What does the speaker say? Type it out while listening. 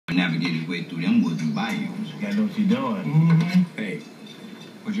Navigate his way through them woods and bayous. You gotta know what you're doing. Mm-hmm. Hey,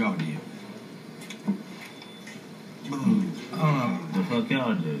 what y'all did? The fuck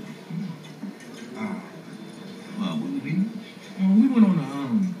y'all did? Well, we went on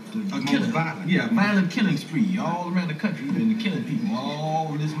violent killing spree all around the country. We've been killing people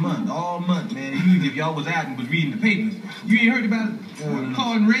all month, man. Even if y'all was out and was reading the papers, you ain't heard about it?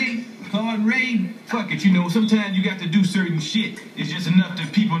 Claude and Ray. Fuck it, you know, sometimes you got to do certain shit. It's just enough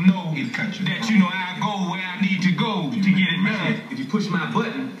that people know that, you know, I go where I need to go to get it done. If you push my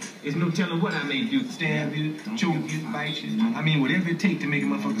button, there's no telling what I may do. Stab you, choke you, bite you. I mean, whatever it takes to make a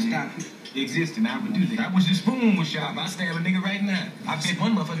motherfucker stop existing, I would do that. I wish the spoon was sharp. I stab a nigga right now. I bet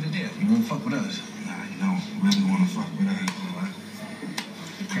one motherfucker to death. You won't fuck with us. Nah, you don't really want to fuck with us.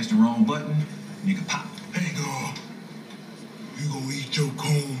 Press the wrong button, nigga pop. Hey, girl, you gonna eat your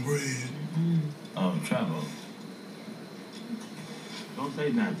cornbread? Travel. Don't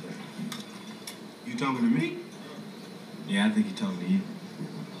say nothing. You talking to me? Yeah, I think you're talking to you.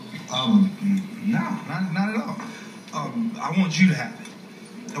 No, not at all. I want you to have it.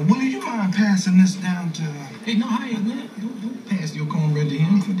 Willie, you mind passing this down to... Hey, no, I ain't, man. Don't pass your cornbread to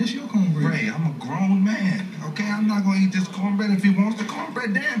him. That's your cornbread. Ray, I'm a grown man, okay? I'm not gonna eat this cornbread. If he wants the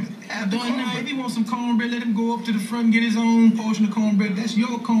cornbread, damn it. If he wants some cornbread, let him go up to the front and get his own portion of cornbread. That's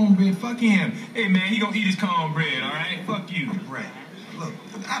your cornbread. Fuck him. Hey, man, he gonna eat his cornbread, all right? Fuck you. Ray, look,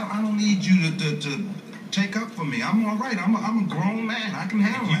 I don't need you to take up for me. I'm all right. I'm a grown man. I can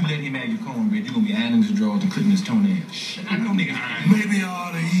handle it. If you let him have your cornbread, you're gonna be ironing his drawers and clipping his toenails. I know niggas iron. Maybe I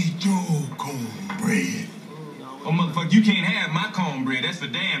ought to eat your cornbread. Oh, motherfucker, you can't have my cornbread. That's for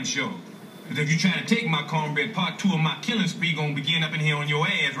damn sure. Because if you try to take my cornbread, part 2 of my killing spree gonna begin up in here on your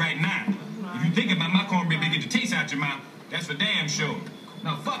ass right now. If you think about my cornbread, they get the taste out your mouth. That's for damn sure.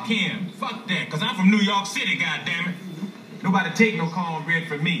 Now, fuck him. Fuck that. Because I'm from New York City, goddammit. Nobody take no cornbread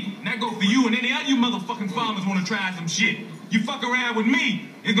from me. And that go for you and any other you motherfucking farmers want to try some shit. You fuck around with me,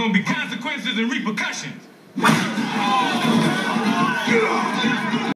 it's gonna be consequences and repercussions. Get off!